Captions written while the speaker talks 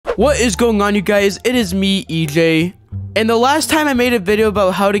What is going on, you guys? It is me, EJ. And the last time I made a video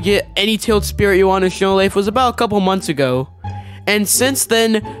about how to get any tailed spirit you want in Shindo Life was about a couple months ago. And since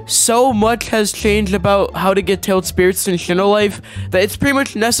then, so much has changed about how to get tailed spirits in Shindo Life that it's pretty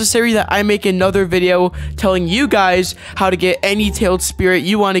much necessary that I make another video telling you guys how to get any tailed spirit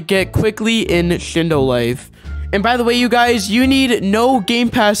you want to get quickly in Shindo Life. And by the way, you guys, you need no game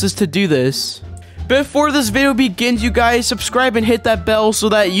passes to do this. Before this video begins, you guys, subscribe and hit that bell so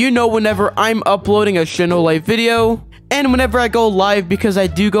that you know whenever I'm uploading a Shindo Life video. And whenever I go live, because I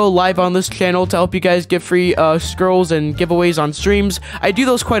do go live on this channel to help you guys get free scrolls and giveaways on streams. I do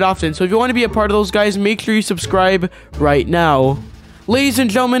those quite often, so if you want to be a part of those, guys, make sure you subscribe right now. Ladies and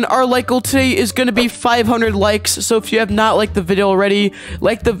gentlemen, our like goal today is going to be 500 likes, so if you have not liked the video already,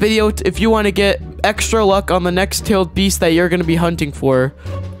 like the video if you want to get extra luck on the next tailed beast that you're going to be hunting for.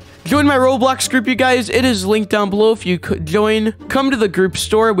 Join my Roblox group, you guys. It is linked down below if you could join. Come to the group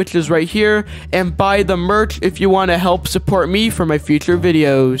store, which is right here, and buy the merch if you want to help support me for my future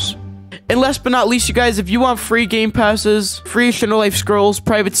videos. And last but not least, you guys, if you want free game passes, free Shindo Life scrolls,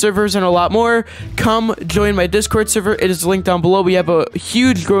 private servers, and a lot more, come join my Discord server. It is linked down below. We have a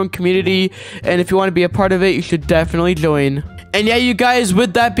huge growing community, and if you want to be a part of it, you should definitely join. And yeah, you guys,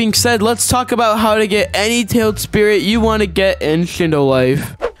 with that being said, let's talk about how to get any tailed spirit you want to get in Shindo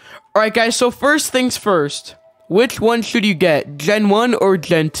Life. Alright guys, so first things first, which one should you get, Gen 1 or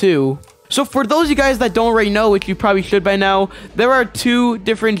Gen 2? So for those of you guys that don't already know, which you probably should by now, there are two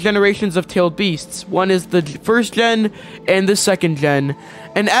different generations of tailed beasts. One is the first gen and the second gen.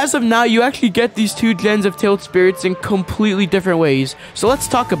 And as of now, you actually get these two gens of tailed spirits in completely different ways. So let's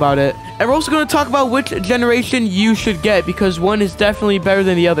talk about it. And we're also going to talk about which generation you should get, because one is definitely better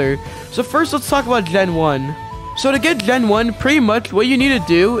than the other. So first, let's talk about Gen 1. So to get Gen 1, pretty much what you need to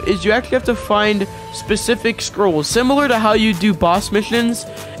do is you actually have to find specific scrolls. Similar to how you do boss missions,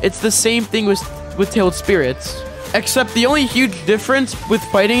 it's the same thing with tailed spirits. Except the only huge difference with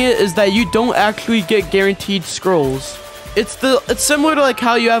fighting it is that you don't actually get guaranteed scrolls. It's similar to like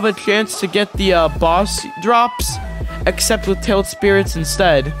how you have a chance to get the boss drops, except with tailed spirits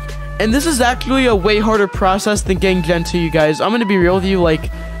instead. And this is actually a way harder process than getting Gen 2, you guys. I'm going to be real with you,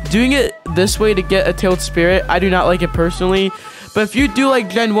 like, doing it this way to get a tailed spirit, I do not like it personally. But if you do like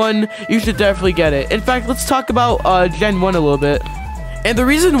Gen 1, you should definitely get it. In fact, let's talk about Gen 1 a little bit. And the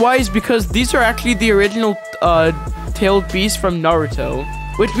reason why is because these are actually the original tailed beasts from Naruto.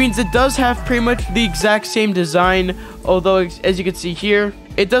 Which means it does have pretty much the exact same design. Although, as you can see here,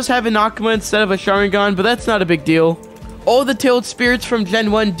 it does have an Akuma instead of a Sharingan, but that's not a big deal. All the tailed spirits from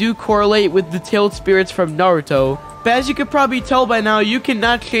Gen 1 do correlate with the tailed spirits from Naruto. But as you could probably tell by now, you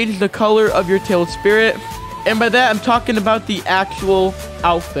cannot change the color of your tailed spirit. And by that, I'm talking about the actual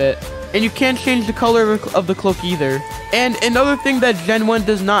outfit. And you can't change the color of the cloak either. And another thing that Gen 1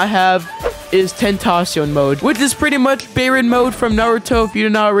 does not have is Tentacion mode, which is pretty much Baron mode from Naruto. If you do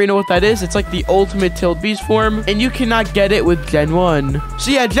not already know what that is, it's like the ultimate tailed beast form, and you cannot get it with Gen 1.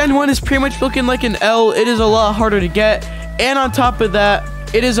 So yeah, Gen 1 is pretty much looking like an L. It is a lot harder to get, and on top of that,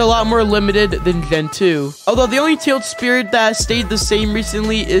 it is a lot more limited than Gen 2. Although the only tailed spirit that stayed the same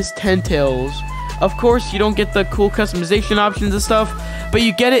recently is Tentails. Of course, you don't get the cool customization options and stuff, but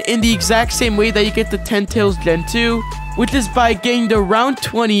you get it in the exact same way that you get the Tentails Gen 2, which is by getting the round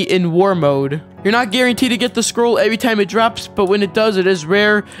 20 in war mode. You're not guaranteed to get the scroll every time it drops, but when it does, it is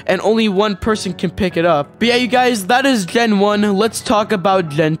rare, and only one person can pick it up. But yeah, you guys, that is Gen 1. Let's talk about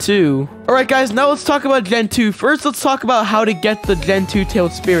Gen 2. Alright guys, now let's talk about Gen 2. First, let's talk about how to get the Gen 2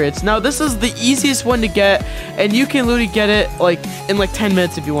 tailed spirits. Now, this is the easiest one to get, and you can literally get it in 10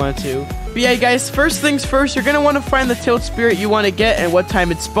 minutes if you wanted to. But yeah, guys, first things first, you're going to want to find the tailed spirit you want to get and what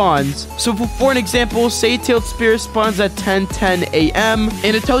time it spawns. So for an example, say tailed spirit spawns at 10:10 a.m.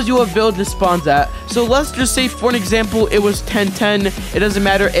 and it tells you what village it spawns at. So let's just say, for an example, it was 10:10. It doesn't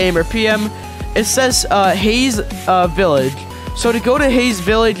matter a.m. or p.m. It says Hayes Village. So to go to Hayes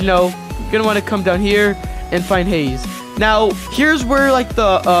Village, you're going to want to come down here and find Hayes. Now, here's where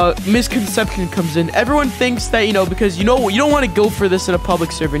the misconception comes in. Everyone thinks that, because you don't want to go for this in a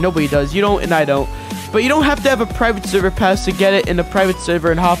public server. Nobody does. You don't, and I don't. But you don't have to have a private server pass to get it in a private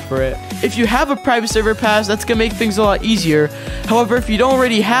server and hop for it. If you have a private server pass, that's going to make things a lot easier. However, if you don't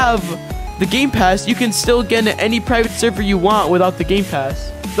already have the game pass, you can still get into any private server you want without the game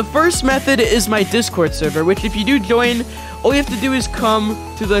pass. The first method is my Discord server, which if you do join, all you have to do is come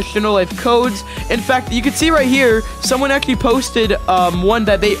to the Shindo Life codes. In fact, you can see right here, someone actually posted one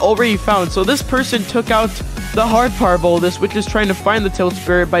that they already found. So this person took out the hard part of all this, which is trying to find the tailed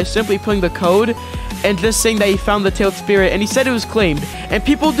spirit by simply putting the code. and just saying that he found the tailed spirit, and he said it was claimed. And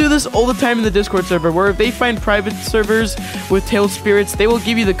people do this all the time in the Discord server, where if they find private servers with tailed spirits, they will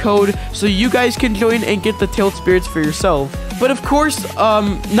give you the code so you guys can join and get the tailed spirits for yourself. But of course,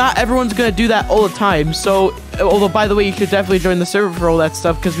 not everyone's gonna do that all the time. So, although by the way, you should definitely join the server for all that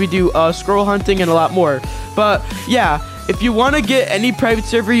stuff, because we do scroll hunting and a lot more. But yeah, if you want to get any private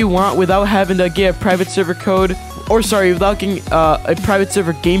server you want without having to get a private server code, or sorry, without getting a private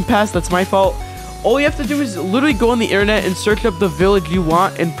server game pass, that's my fault. All you have to do is literally go on the internet and search up the village you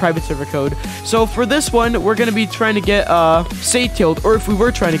want in private server code. So for this one, we're going to be trying to get Tailed, or if we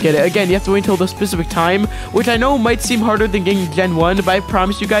were trying to get it, again, you have to wait until the specific time, which I know might seem harder than getting Gen 1, but I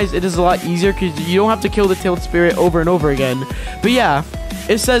promise you guys it is a lot easier because you don't have to kill the tailed spirit over and over again. But yeah,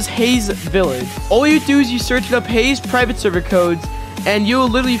 it says Hayes Village. All you do is you search up Hayes private server codes, and you'll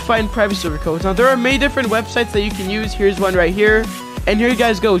literally find private server codes. Now, there are many different websites that you can use. Here's one right here. And here you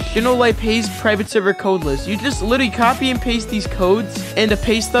guys go, Shindo Life Hayes private server code list. You just literally copy and paste these codes, and to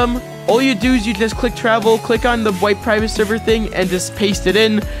paste them, all you do is you just click travel, click on the white private server thing, and just paste it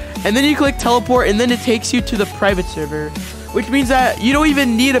in. And then you click teleport, and then it takes you to the private server, which means that you don't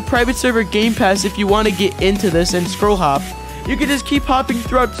even need a private server game pass if you want to get into this and scroll hop. You can just keep hopping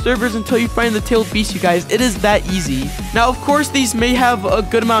throughout servers until you find the tailed beast, you guys. It is that easy. Now, of course, these may have a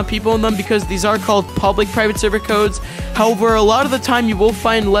good amount of people in them because these are called public private server codes. However, a lot of the time you will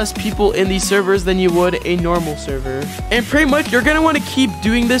find less people in these servers than you would a normal server. And pretty much, you're going to want to keep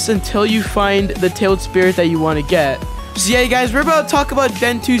doing this until you find the tailed spirit that you want to get. So yeah, guys, we're about to talk about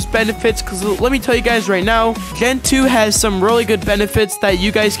Gen 2's benefits, because let me tell you guys right now, Gen 2 has some really good benefits that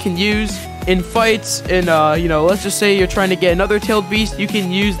you guys can use in fights. And you know, let's just say you're trying to get another tailed beast, you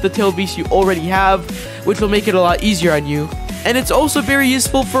can use the tailed beast you already have, which will make it a lot easier on you. And it's also very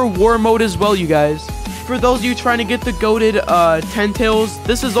useful for war mode as well, you guys. For those of you trying to get the goated 10 tails,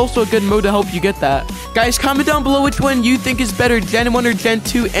 this is also a good mode to help you get that. Guys, comment down below which one you think is better, Gen 1 or Gen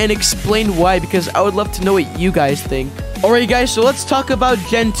 2, and explain why, because I would love to know what you guys think. Alright guys, so let's talk about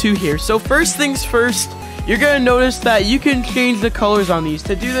Gen 2 here. So first things first, you're going to notice that you can change the colors on these.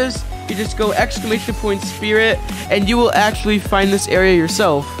 To do this, you just go !spirit, and you will actually find this area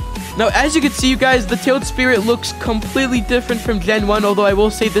yourself. Now, as you can see, you guys, the tailed spirit looks completely different from Gen 1, although I will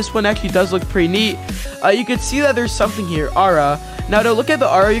say this one actually does look pretty neat. You can see that there's something here, aura. Now, to look at the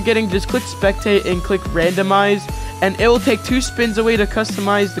aura you're getting, just click spectate and click randomize, and it will take 2 spins away to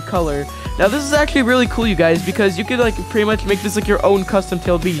customize the color. Now, this is actually really cool, you guys, because you could like pretty much make this like your own custom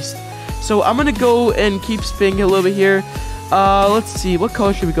tailed beast. So I'm gonna go and keep spinning a little bit here. Let's see, what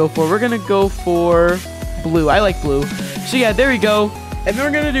color should we go for? We're gonna go for blue. I like blue. So yeah, there we go. And then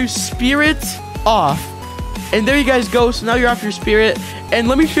we're gonna do spirit off. And there you guys go. So now you're off your spirit. And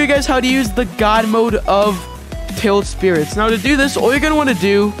let me show you guys how to use the god mode of tailed spirits. Now, to do this, all you're gonna want to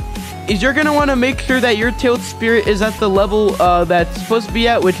do is you're gonna want to make sure that your tailed spirit is at the level that's supposed to be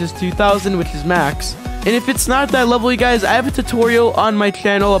at, which is 2000, which is max. And if it's not that level, you guys, I have a tutorial on my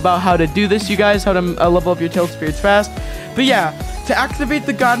channel about how to do this, you guys, how to level up your tailed spirits fast. But yeah, to activate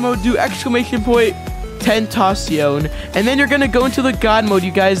the god mode, do ! Tentacion, and then you're gonna go into the god mode, you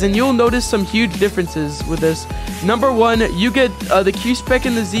guys, and you'll notice some huge differences with this. Number one, you get the Q spec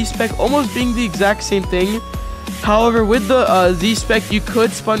and the Z spec almost being the exact same thing. However, with the Z spec, you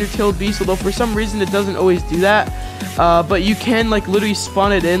could spawn your tailed beast, although for some reason it doesn't always do that. But you can like literally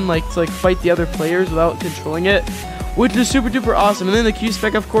spawn it in like to like fight the other players without controlling it, which is super duper awesome. And then the Q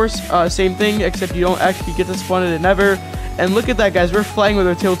spec, of course, same thing, except you don't actually get to spawn it in ever. And look at that, guys, we're flying with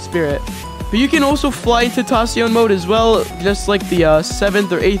our tailed spirit. But you can also fly into Tentacion mode as well, just like the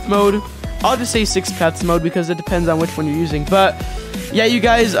 7th or 8th mode. I'll just say 6 paths mode because it depends on which one you're using. But yeah, you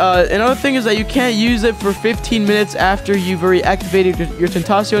guys, another thing is that you can't use it for 15 minutes after you've already activated your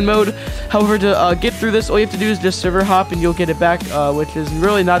Tentacion mode. However, to get through this, all you have to do is just server hop and you'll get it back, which is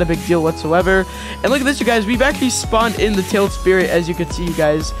really not a big deal whatsoever. And look at this, you guys, we've actually spawned in the tailed spirit, as you can see, you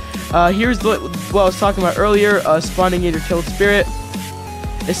guys. Here's what I was talking about earlier, spawning in your tailed spirit.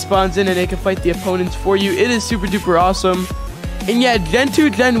 It spawns in and it can fight the opponents for you. It is super duper awesome. And yeah, Gen 2,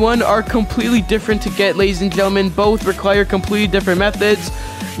 Gen 1 are completely different to get, ladies and gentlemen. Both require completely different methods.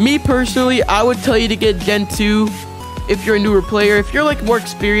 Me personally, I would tell you to get Gen 2 if you're a newer player. If you're like more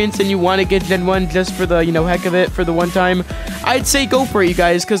experienced and you want to get Gen 1 just for the, you know, heck of it, for the one time, I'd say go for it, you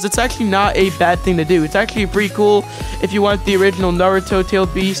guys, because it's actually not a bad thing to do. It's actually pretty cool if you want the original Naruto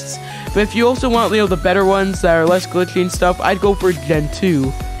tailed beasts. But if you also want, you know, the better ones that are less glitchy and stuff, I'd go for Gen 2.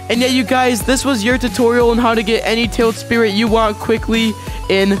 And yeah, you guys, this was your tutorial on how to get any tailed spirit you want quickly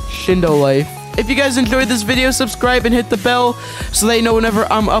in Shindo Life. If you guys enjoyed this video, subscribe and hit the bell so that you know whenever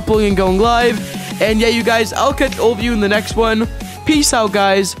I'm uploading and going live. And yeah, you guys, I'll catch all of you in the next one. Peace out,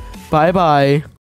 guys. Bye-bye.